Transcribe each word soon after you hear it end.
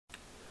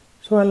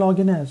So I log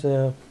in as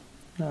a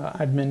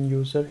admin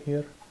user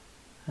here,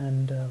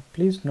 and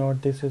please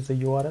note this is the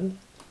URL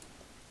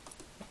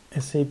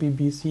SAP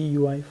BC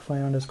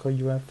UI5 underscore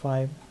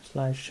UI5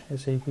 slash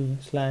SAP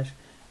slash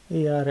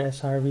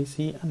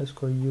ARSRVC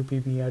underscore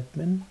UPB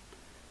admin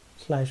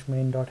slash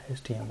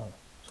main.html.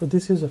 So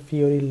this is a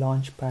Fiori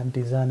Launchpad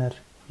designer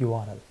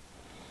URL,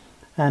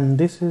 and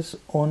this is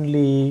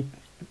only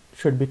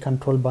should be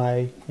controlled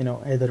by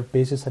either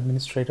basis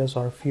administrators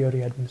or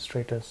Fiori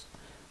administrators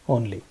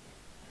only.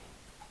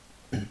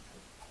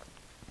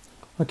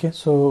 Okay,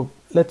 so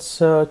let's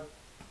refer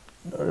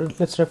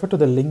to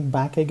the link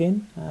back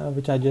again,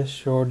 which I just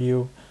showed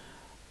you.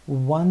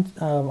 Once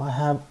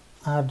I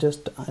have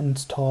just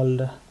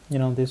installed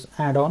this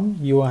add-on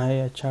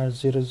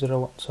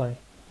UIHR001. Sorry,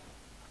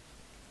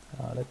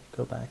 let me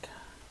go back.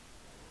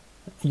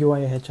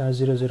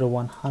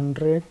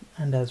 UIHR00100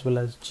 and as well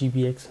as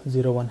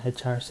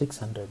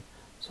GBX01HR600.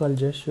 So I'll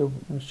just show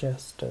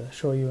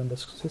you in the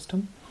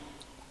system.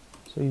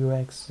 So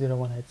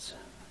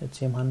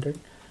UX01HCM100,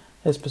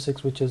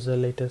 SP6, which is the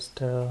latest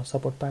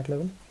support pack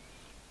level,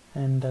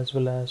 and as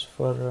well as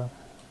for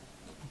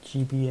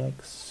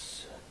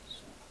GBX,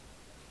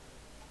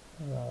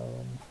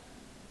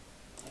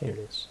 here it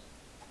is,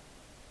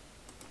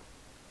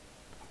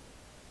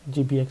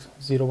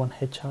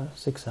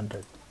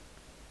 GBX01HR600.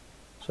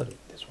 Sorry,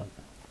 this one.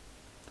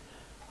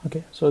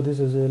 Okay, so this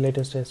is the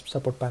latest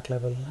support pack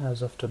level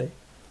as of today.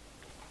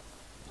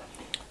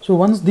 So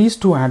once these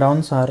two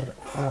add-ons are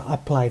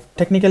applied,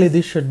 technically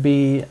this should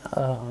be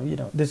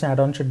this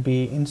add-on should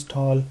be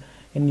installed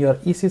in your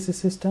ECC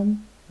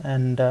system,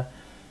 and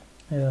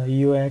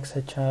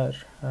UXHR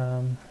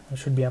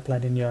should be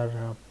applied in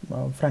your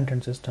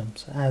front-end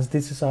systems, as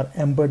this is our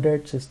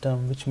embedded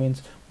system, which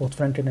means both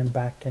front-end and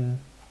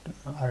back-end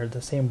are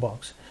the same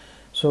box.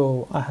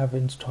 So I have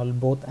installed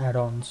both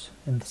add-ons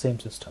in the same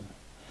system.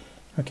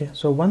 Okay,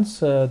 so once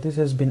this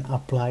has been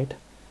applied,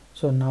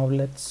 so now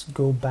let's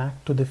go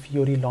back to the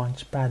Fiori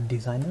Launchpad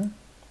designer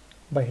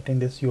by hitting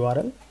this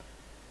URL,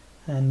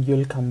 and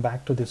you'll come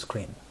back to this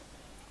screen.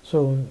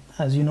 So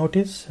as you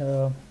notice,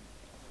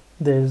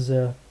 there's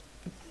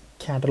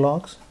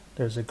catalogs,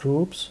 there's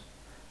groups,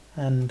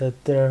 and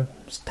there are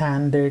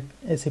standard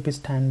SAP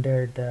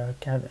standard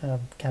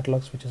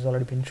catalogs, which has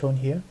already been shown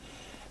here,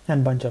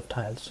 and bunch of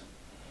tiles.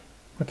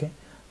 Okay,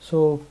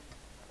 so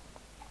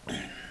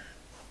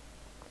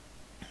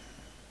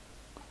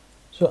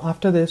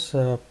after this,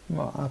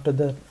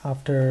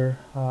 after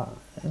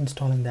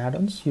installing the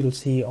add-ons, you'll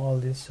see all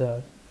these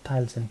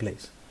tiles in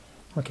place.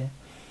 Okay,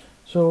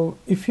 so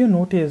if you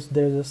notice,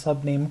 there's a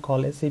subname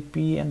called SAP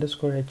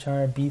underscore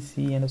HR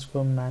BC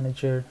underscore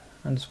manager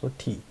underscore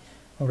T.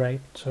 All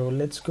right, so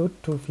let's go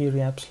to Fiori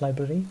apps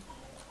library.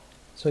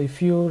 So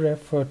if you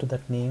refer to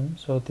that name,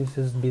 so this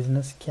is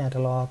business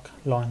catalog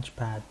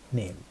launchpad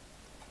name.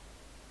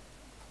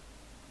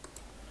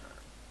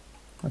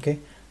 Okay,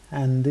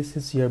 and this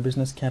is your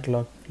business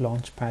catalog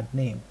launchpad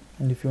name.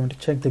 And if you want to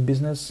check the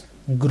business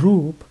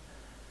group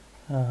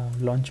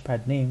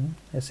launchpad name,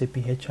 SAP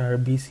HR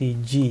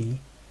BC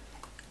G,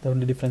 the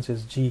only difference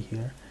is G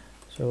here.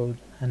 So,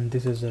 and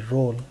this is a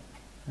role,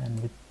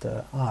 and with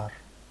the R.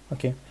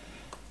 Okay,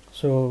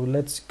 so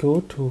let's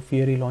go to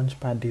Fiori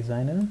Launchpad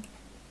designer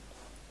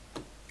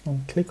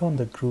and click on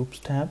the groups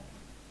tab,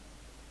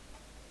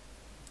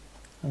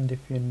 and if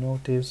you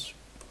notice,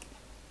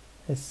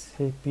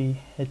 SAP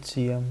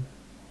HCM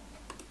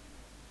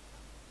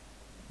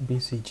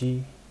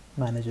BCG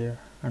manager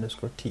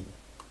underscore T,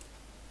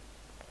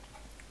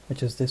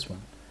 which is this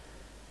one,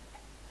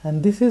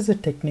 and this is a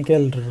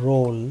technical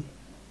role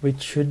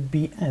which should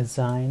be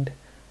assigned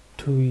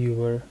to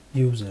your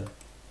user.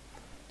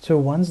 So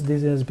once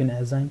this has been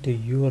assigned to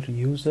your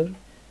user,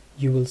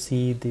 you will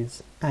see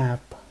this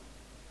app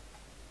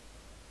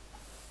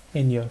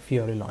in your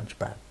Fiori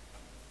Launchpad.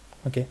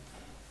 Okay,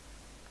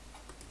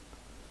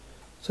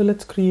 so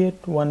let's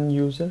create one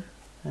user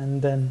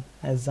and then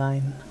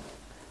assign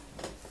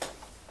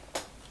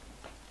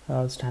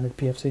a standard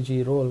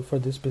PFCG role for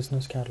this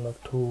business catalog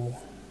to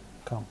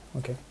come.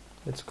 Okay,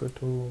 let's go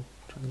to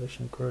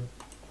transaction code,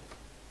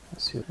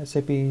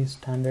 SAP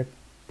standard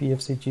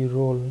PFCG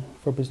role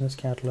for business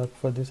catalog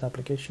for this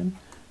application.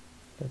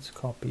 Let's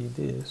copy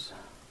this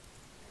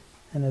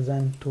and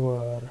assign to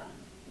our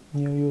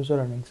new user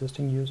and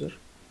existing user.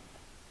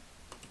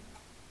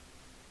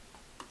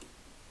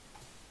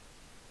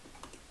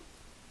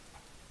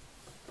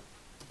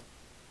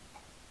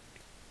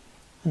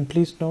 And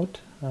please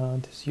note,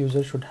 this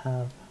user should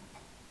have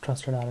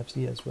trusted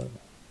RFC as well.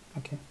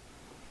 Okay,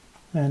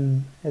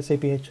 and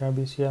SAP HR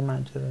BCR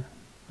manager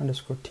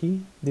underscore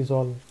T, these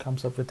all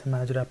comes up with the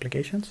manager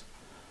applications.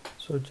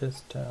 So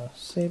just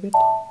save it.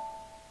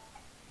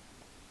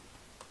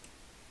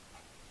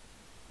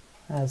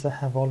 As I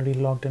have already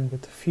logged in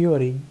with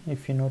Fiori,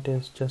 if you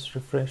notice, just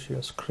refresh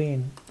your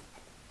screen,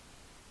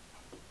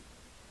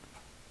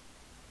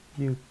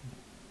 you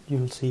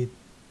will see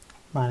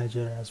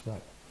manager as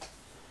well.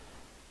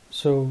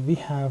 So we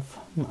have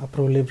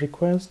approve live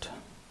request,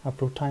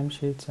 approve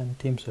timesheets, and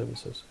team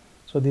services.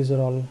 So these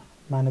are all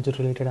manager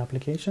related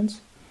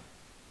applications,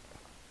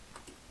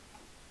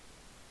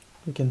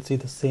 you can see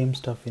the same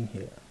stuff in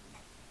here.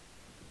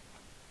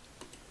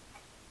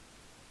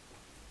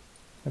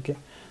 Okay,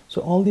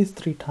 so all these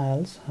three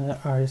tiles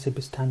are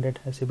SAP standard,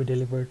 SAP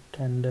delivered,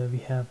 and we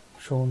have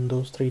shown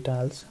those three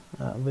tiles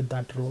with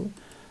that role.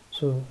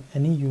 So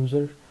any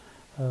user,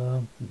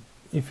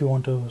 if you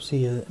want to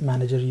see a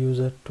manager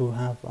user to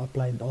have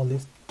applied all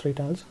these three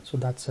tiles, so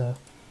that's a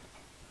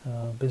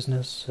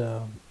business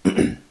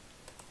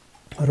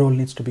role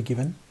needs to be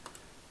given,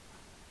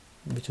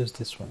 which is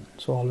this one.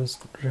 So always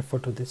refer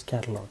to this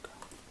catalog.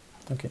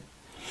 Okay,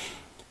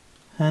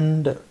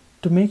 and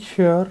to make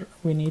sure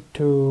we need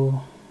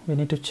to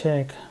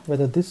check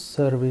whether this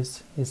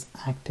service is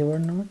active or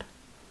not.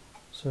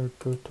 So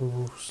go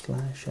to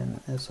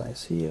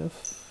 /NSICF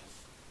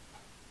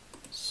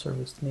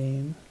service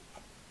name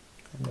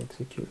and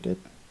execute it.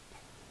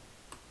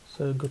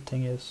 So good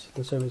thing is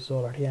the service is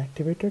already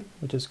activated,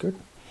 which is good.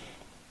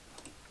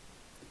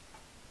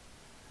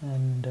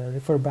 And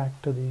refer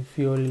back to the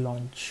Fiori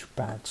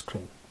Launchpad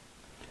screen.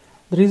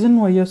 The reason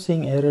why you're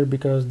seeing error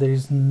because there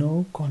is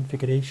no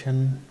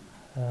configuration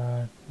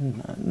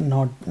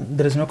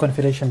there is no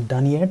configuration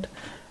done yet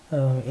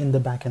in the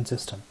backend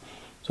system,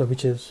 so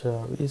which is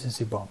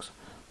ECC box.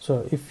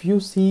 So if you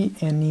see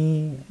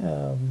any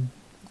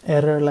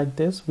error like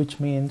this,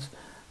 which means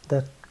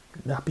that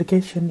the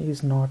application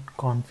is not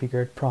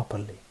configured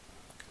properly,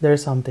 there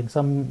is something,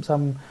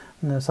 some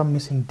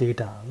missing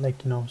data,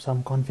 like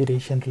some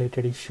configuration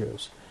related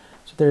issues.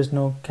 So there is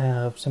no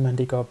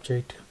semantic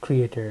object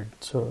created,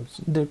 so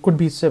there could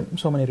be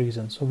so many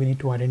reasons. So we need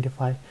to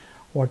identify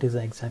what is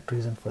the exact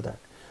reason for that.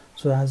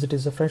 So as it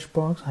is a fresh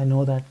box, I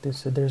know that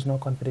there is no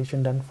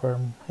configuration done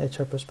from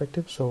HR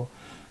perspective, so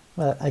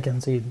I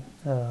can see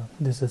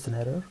this is an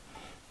error.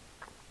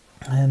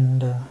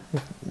 And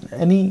if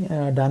any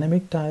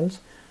dynamic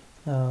tiles,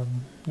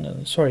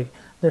 sorry,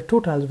 there are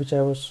two tiles which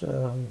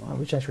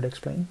I should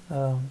explain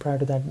prior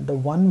to that. The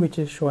one which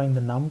is showing the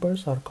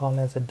numbers are called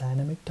as a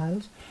dynamic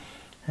tiles,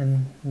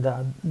 and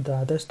the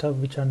other stuff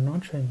which are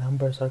not showing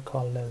numbers are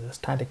called as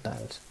static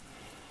tiles.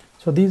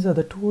 So these are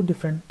the two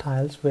different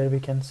tiles where we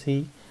can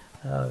see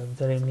if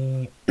there are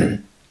any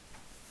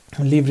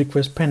leave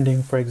request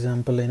pending. For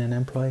example, in an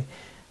employee,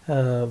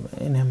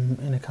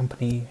 in a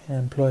company,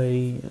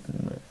 employee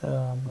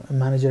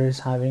manager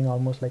is having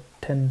almost like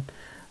 10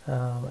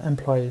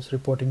 employees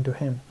reporting to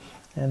him,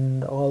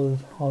 and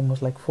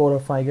almost like 4 or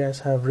 5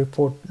 guys have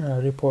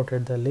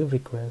reported the leave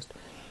request,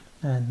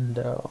 and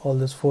all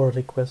these 4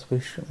 requests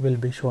will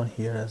be shown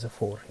here as a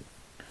 4.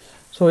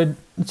 So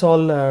it's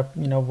all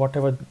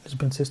whatever has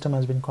been system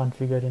has been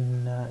configured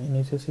in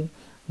ECC,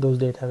 those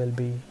data will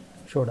be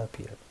showed up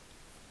here.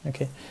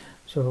 Okay,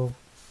 so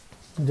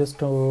just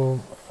to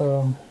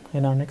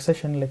in our next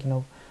session,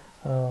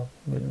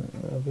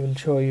 we'll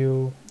show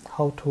you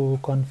how to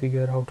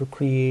configure, how to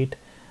create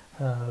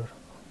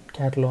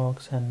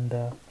catalogs and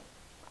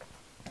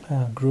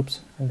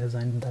groups and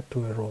assign that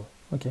to a role.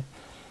 Okay,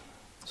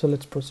 so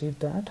let's proceed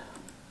that.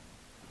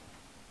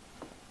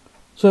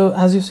 So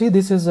as you see,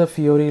 this is a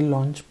Fiori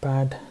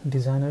Launchpad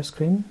designer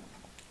screen.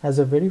 As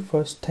a very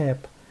first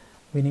step,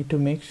 we need to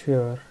make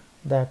sure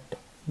that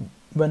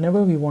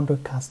whenever we want to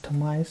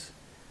customize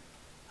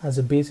as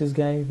a basis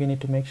guy, we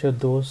need to make sure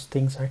those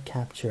things are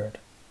captured.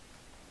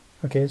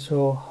 Okay,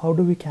 so how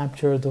do we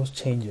capture those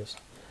changes?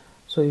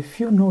 So if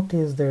you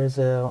notice there's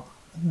a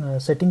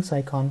settings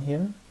icon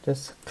here,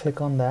 just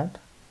click on that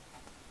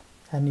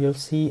and you'll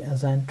see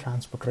assign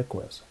transport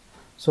request.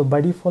 So by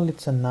default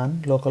it's a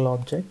none local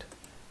object,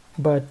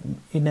 but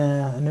in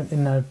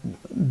a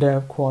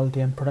dev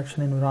quality and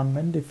production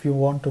environment, if you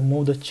want to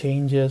move the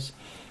changes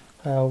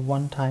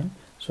one time,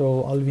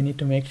 so all we need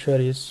to make sure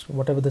is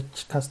whatever the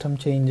custom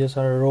changes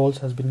or roles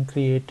has been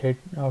created,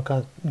 or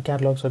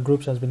catalogs or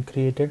groups has been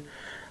created,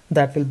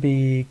 that will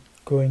be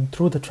going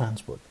through the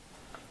transport.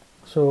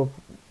 So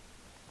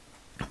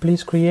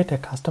please create a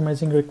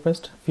customizing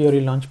request.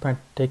 Fiori Launchpad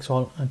takes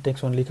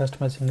only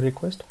customizing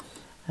request,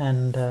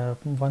 and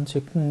once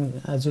you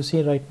can, as you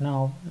see right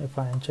now, if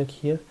I uncheck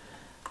here,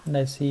 and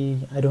I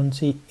don't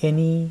see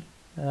any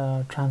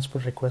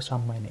transport request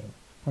on my name.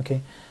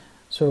 Okay,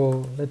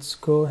 so let's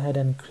go ahead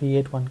and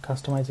create one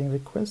customizing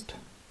request.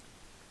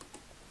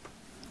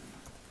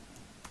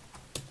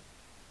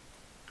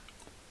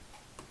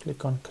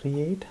 Click on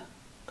create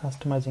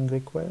customizing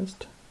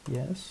request.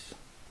 Yes,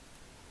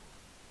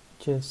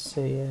 just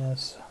say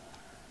as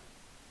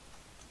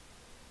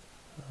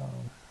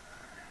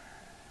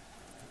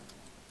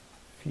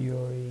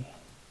Fiori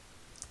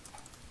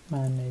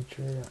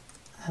manager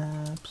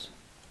apps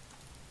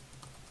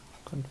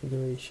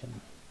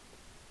configuration.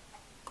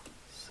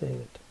 Save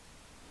it.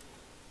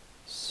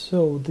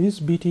 So this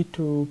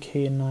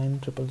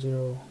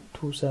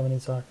BT2K90027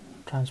 is our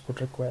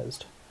transport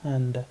request,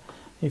 and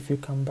if you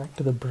come back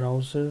to the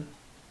browser,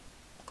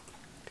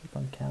 click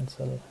on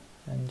cancel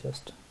and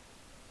just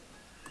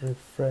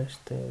refresh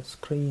the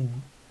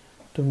screen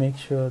to make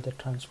sure the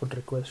transport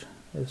request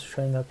is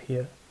showing up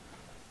here.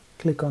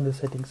 Click on the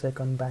settings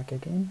icon back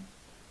again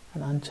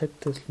and uncheck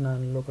this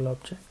local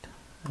object,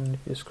 and if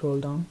you scroll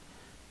down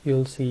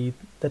you'll see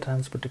the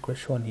transport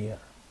request shown here.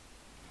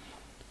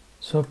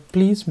 So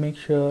please make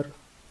sure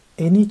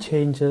any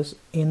changes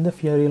in the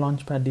Fiori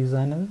Launchpad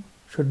designer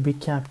should be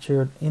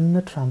captured in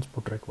the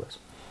transport request.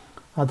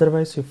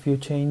 Otherwise, if you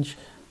change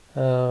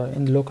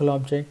in the local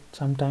object,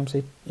 sometimes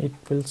it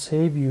will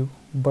save you,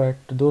 but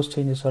those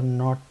changes are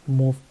not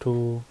moved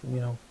to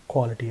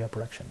quality or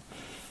production.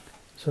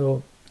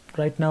 So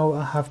right now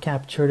I have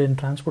captured in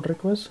transport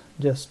request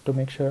just to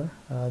make sure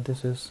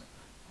this is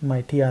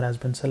my TR has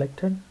been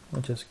selected,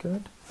 which is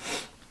good.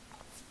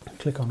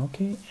 Click on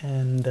OK,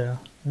 and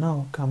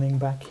now coming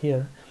back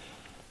here.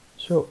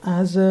 So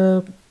as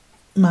a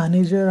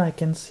manager, I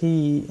can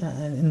see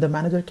in the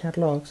manager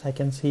catalogs I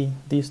can see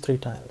these 3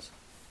 tiles,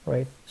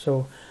 right?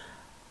 So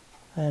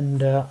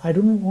and I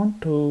don't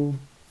want to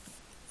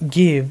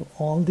give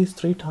all these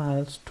 3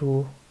 tiles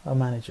to a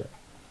manager.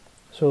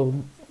 So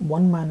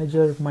one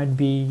manager might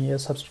be a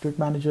substitute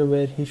manager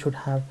where he should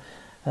have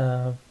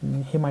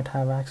he might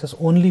have access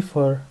only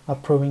for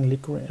approving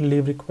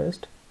leave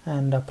request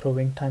and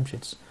approving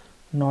timesheets,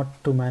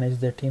 not to manage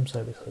their team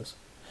services.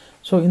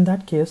 So in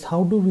that case,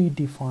 how do we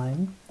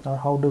define or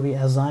how do we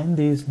assign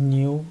these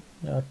new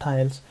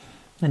tiles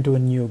into a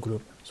new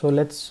group? So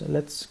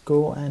let's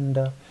go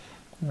and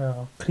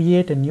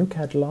create a new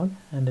catalog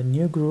and a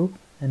new group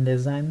and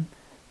assign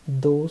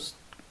those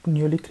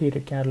newly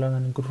created catalog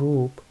and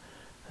group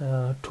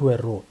to a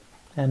role,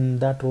 and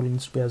that role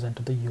needs to be assigned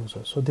to the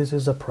user. So this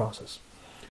is the process.